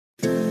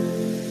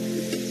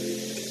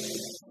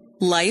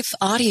Life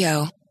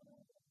Audio.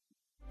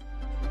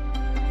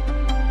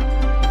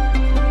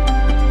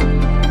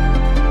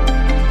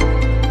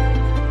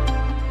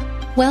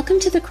 Welcome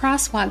to the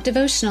Crosswalk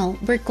Devotional.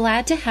 We're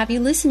glad to have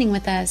you listening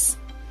with us.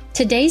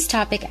 Today's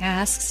topic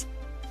asks,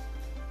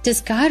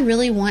 does God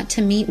really want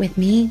to meet with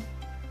me?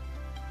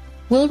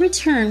 We'll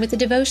return with the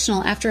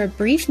devotional after a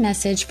brief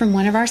message from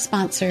one of our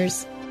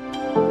sponsors.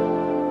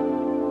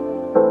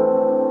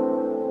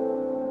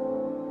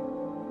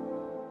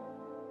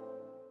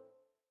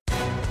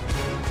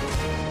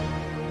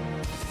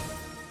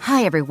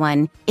 Hi,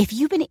 everyone. If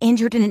you've been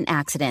injured in an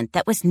accident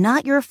that was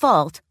not your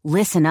fault,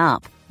 listen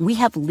up. We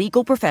have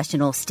legal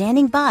professionals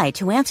standing by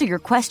to answer your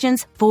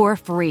questions for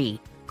free.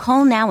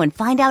 Call now and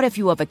find out if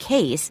you have a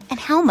case and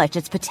how much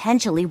it's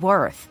potentially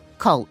worth.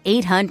 Call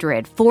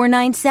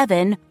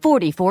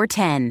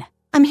 800-497-4410.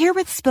 I'm here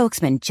with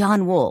spokesman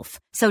John Wolf.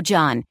 So,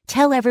 John,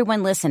 tell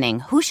everyone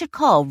listening who should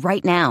call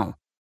right now.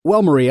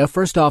 Well, Maria,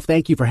 first off,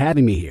 thank you for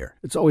having me here.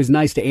 It's always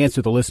nice to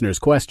answer the listeners'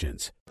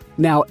 questions.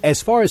 Now,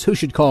 as far as who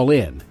should call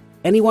in,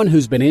 anyone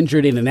who's been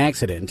injured in an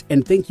accident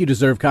and think you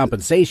deserve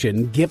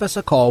compensation, give us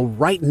a call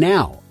right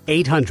now.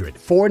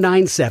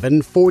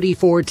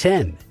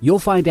 800-497-4410. You'll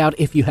find out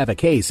if you have a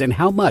case and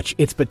how much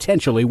it's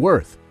potentially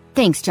worth.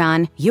 Thanks,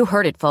 John. You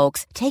heard it,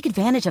 folks. Take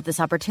advantage of this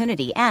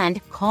opportunity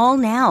and call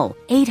now.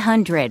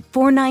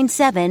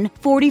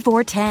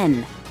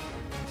 800-497-4410.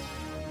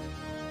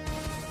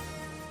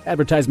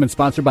 Advertisement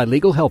sponsored by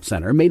Legal Help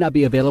Center. May not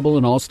be available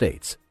in all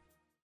states.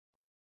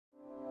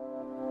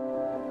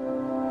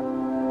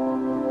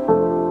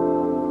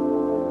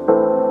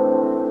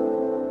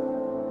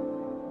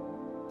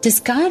 Does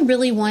God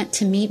really want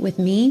to meet with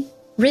me?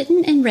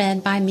 Written and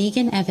read by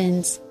Megan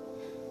Evans.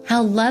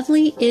 How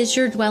lovely is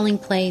your dwelling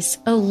place,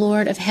 O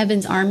Lord of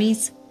heaven's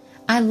armies.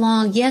 I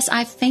long, yes,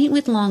 I faint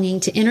with longing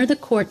to enter the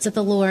courts of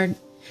the Lord.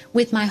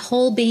 With my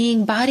whole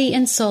being, body,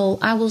 and soul,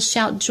 I will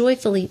shout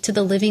joyfully to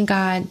the living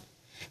God.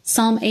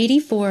 Psalm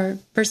 84,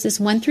 verses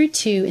 1 through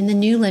 2 in the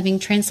New Living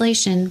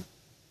Translation.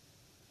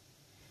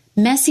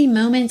 Messy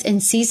moments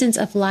and seasons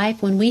of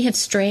life when we have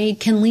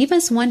strayed can leave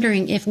us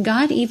wondering if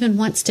God even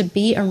wants to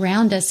be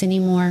around us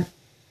anymore.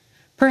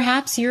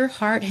 Perhaps your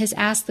heart has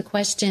asked the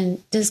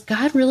question, does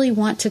God really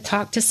want to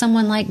talk to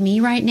someone like me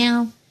right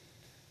now?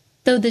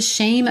 Though the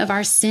shame of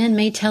our sin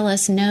may tell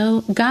us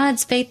no,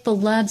 God's faithful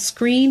love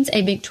screams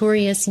a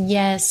victorious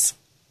yes.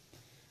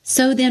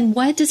 So then,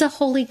 what does a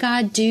holy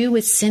God do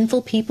with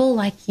sinful people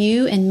like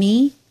you and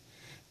me?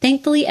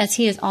 Thankfully, as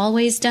He has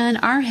always done,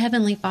 our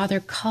Heavenly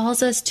Father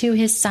calls us to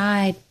His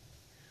side.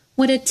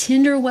 What a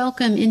tender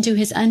welcome into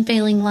His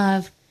unfailing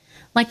love.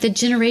 Like the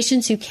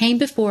generations who came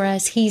before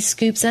us, He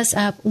scoops us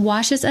up,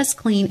 washes us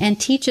clean, and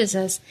teaches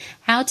us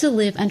how to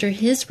live under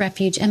His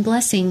refuge and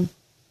blessing.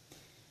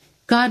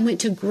 God went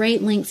to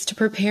great lengths to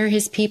prepare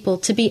His people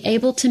to be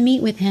able to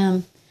meet with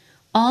Him.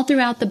 All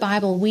throughout the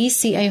Bible, we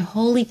see a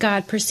holy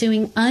God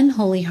pursuing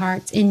unholy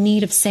hearts in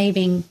need of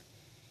saving.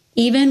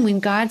 Even when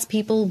God's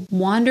people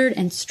wandered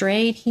and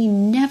strayed, He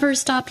never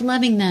stopped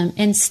loving them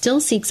and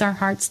still seeks our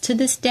hearts to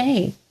this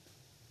day.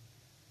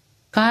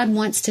 God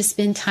wants to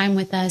spend time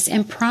with us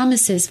and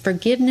promises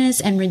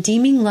forgiveness and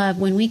redeeming love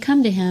when we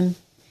come to Him.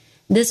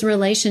 This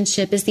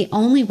relationship is the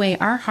only way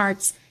our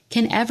hearts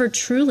can ever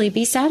truly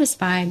be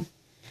satisfied.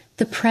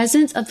 The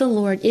presence of the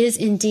Lord is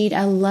indeed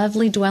a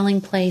lovely dwelling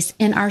place,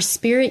 and our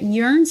spirit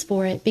yearns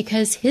for it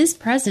because His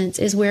presence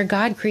is where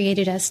God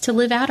created us to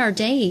live out our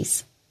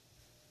days.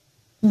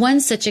 One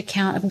such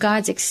account of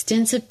God's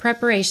extensive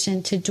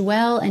preparation to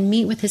dwell and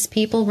meet with His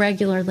people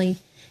regularly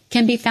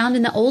can be found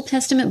in the Old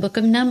Testament book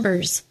of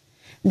Numbers.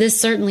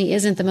 This certainly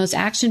isn't the most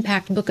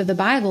action-packed book of the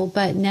Bible,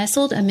 but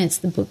nestled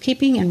amidst the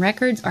bookkeeping and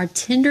records are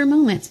tender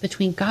moments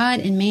between God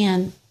and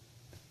man.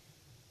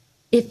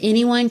 If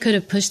anyone could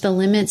have pushed the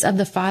limits of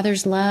the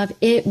Father's love,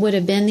 it would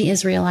have been the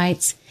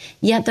Israelites.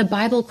 Yet the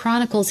Bible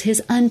chronicles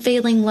His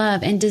unfailing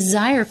love and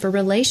desire for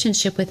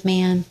relationship with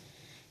man.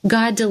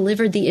 God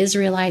delivered the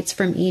Israelites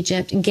from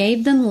Egypt,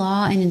 gave them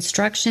law and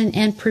instruction,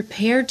 and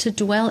prepared to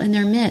dwell in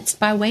their midst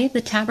by way of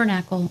the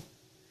tabernacle.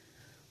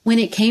 When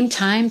it came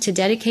time to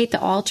dedicate the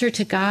altar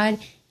to God,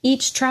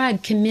 each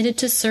tribe committed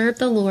to serve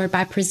the Lord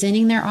by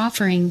presenting their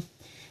offering.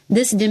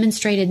 This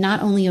demonstrated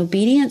not only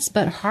obedience,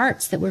 but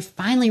hearts that were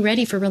finally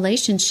ready for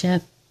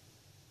relationship.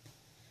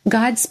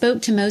 God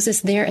spoke to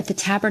Moses there at the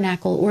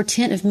tabernacle, or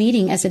tent of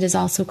meeting as it is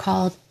also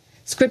called.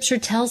 Scripture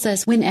tells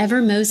us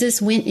whenever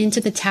Moses went into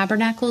the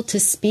tabernacle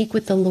to speak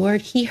with the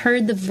Lord, he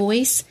heard the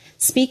voice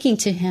speaking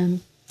to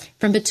him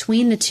from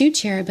between the two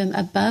cherubim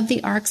above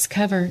the ark's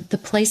cover, the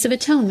place of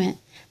atonement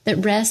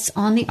that rests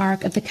on the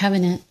ark of the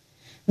covenant.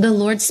 The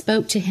Lord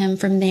spoke to him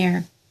from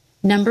there.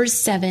 Numbers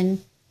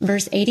 7,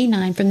 verse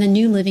 89 from the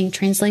New Living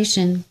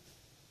Translation.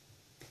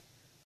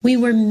 We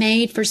were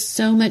made for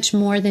so much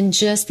more than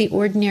just the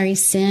ordinary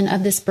sin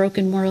of this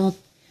broken world.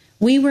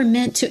 We were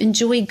meant to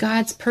enjoy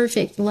God's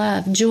perfect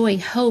love, joy,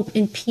 hope,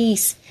 and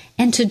peace,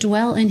 and to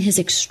dwell in His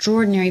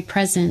extraordinary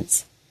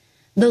presence.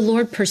 The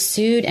Lord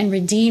pursued and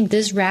redeemed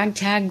this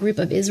ragtag group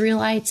of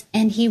Israelites,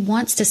 and He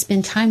wants to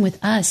spend time with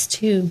us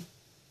too.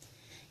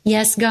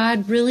 Yes,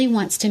 God really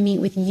wants to meet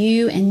with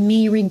you and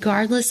me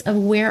regardless of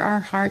where our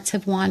hearts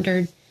have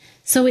wandered.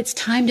 So it's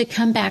time to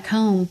come back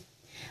home.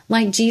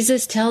 Like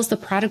Jesus tells the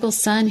prodigal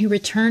son who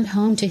returned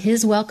home to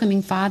his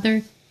welcoming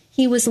father,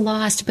 he was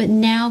lost, but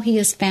now he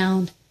is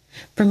found.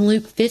 From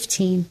Luke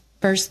 15,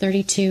 verse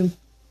 32.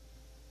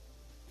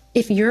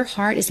 If your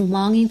heart is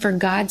longing for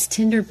God's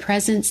tender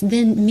presence,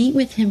 then meet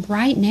with him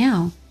right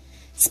now.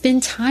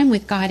 Spend time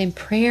with God in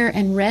prayer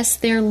and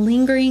rest there,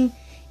 lingering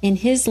in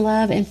his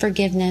love and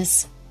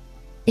forgiveness.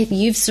 If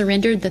you've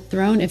surrendered the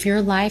throne of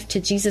your life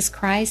to Jesus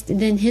Christ,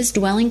 then his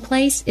dwelling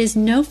place is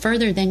no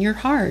further than your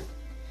heart.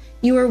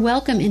 You are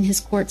welcome in his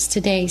courts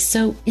today,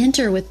 so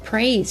enter with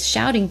praise,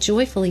 shouting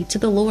joyfully to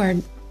the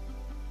Lord.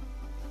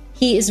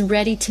 He is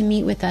ready to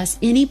meet with us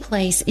any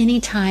place,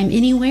 anytime,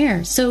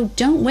 anywhere, so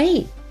don't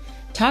wait.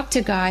 Talk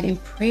to God in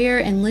prayer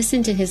and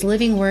listen to his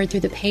living word through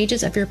the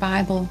pages of your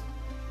Bible.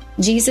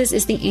 Jesus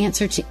is the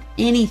answer to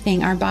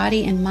anything our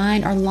body and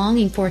mind are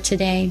longing for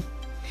today.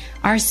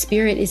 Our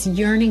spirit is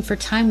yearning for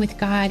time with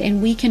God,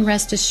 and we can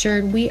rest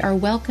assured we are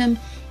welcome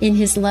in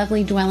his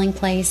lovely dwelling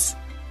place.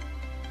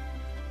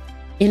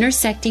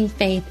 Intersecting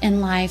faith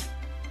and life.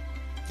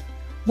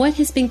 What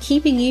has been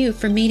keeping you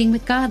from meeting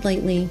with God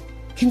lately?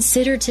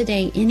 Consider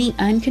today any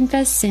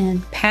unconfessed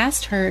sin,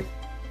 past hurt,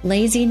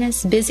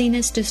 laziness,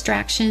 busyness,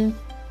 distraction,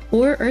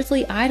 or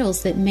earthly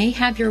idols that may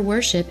have your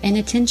worship and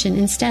attention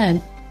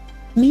instead.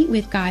 Meet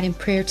with God in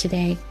prayer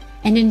today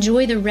and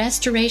enjoy the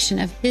restoration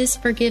of his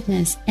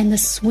forgiveness and the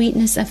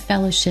sweetness of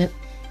fellowship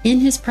in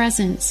his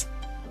presence.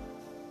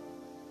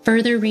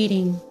 Further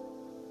reading.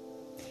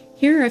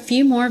 Here are a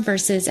few more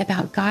verses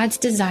about God's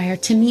desire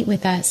to meet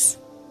with us.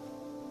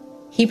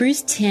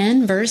 Hebrews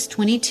 10, verse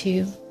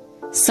 22,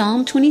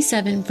 Psalm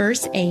 27,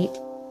 verse 8,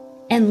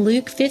 and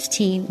Luke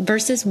 15,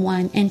 verses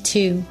 1 and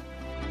 2.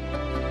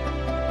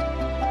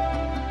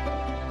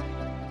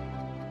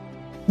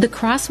 The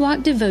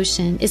Crosswalk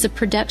Devotion is a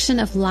production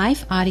of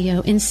Life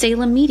Audio in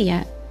Salem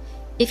Media.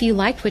 If you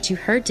liked what you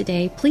heard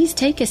today, please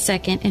take a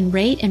second and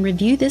rate and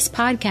review this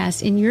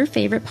podcast in your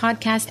favorite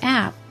podcast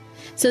app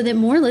so that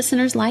more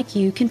listeners like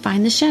you can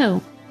find the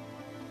show.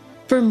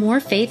 For more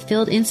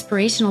faith-filled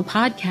inspirational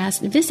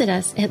podcasts, visit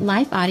us at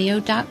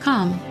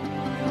lifeaudio.com.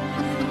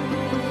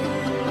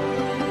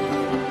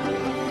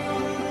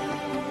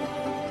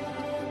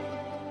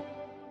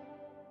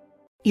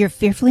 You're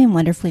fearfully and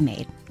wonderfully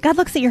made. God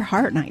looks at your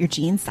heart, not your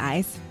jean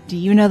size. Do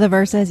you know the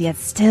verses, yet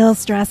still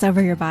stress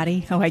over your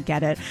body? Oh, I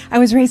get it. I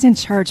was raised in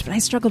church, but I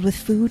struggled with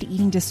food,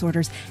 eating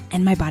disorders,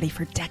 and my body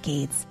for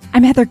decades.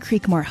 I'm Heather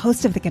Creekmore,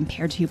 host of the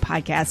Compared to You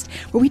podcast,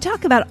 where we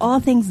talk about all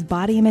things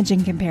body image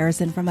and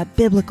comparison from a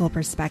biblical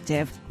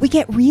perspective. We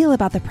get real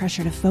about the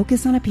pressure to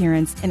focus on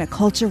appearance in a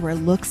culture where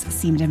looks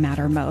seem to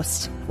matter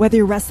most. Whether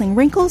you're wrestling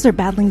wrinkles or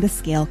battling the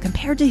scale,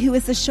 Compared to Who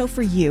is the show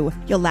for you.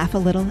 You'll laugh a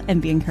little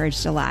and be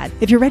encouraged a lot.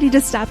 If you're ready to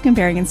stop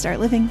comparing and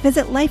start living,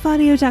 visit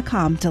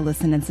lifeaudio.com to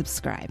listen and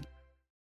subscribe.